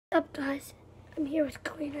up, guys? I'm here with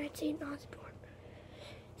kelleena at St. Osborne.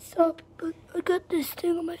 So, I got this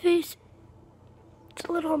thing on my face. It's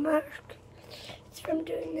a little mark. It's from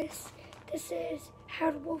doing this. This is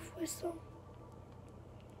how to wolf whistle.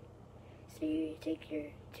 So you take your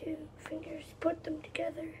two fingers, put them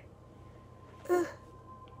together.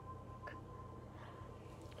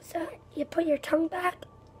 So you put your tongue back.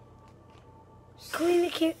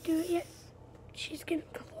 kelleena can't do it yet. She's getting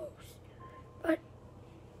close. But,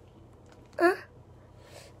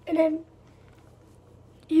 and then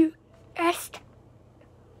you rest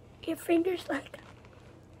your fingers like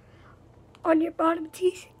on your bottom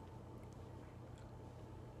teeth.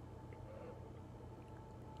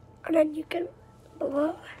 And then you can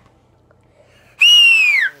blow.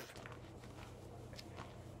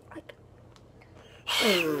 Like,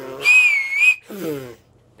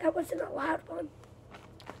 that wasn't a loud one.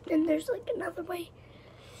 Then there's like another way.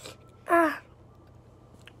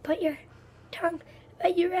 Put your tongue,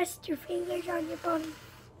 you rest your fingers on your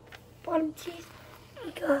bottom teeth.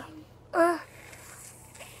 You go,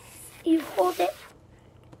 you hold it.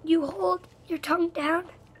 You hold your tongue down.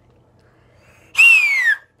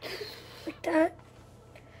 Like that.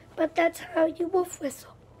 But that's how you wolf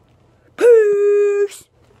whistle.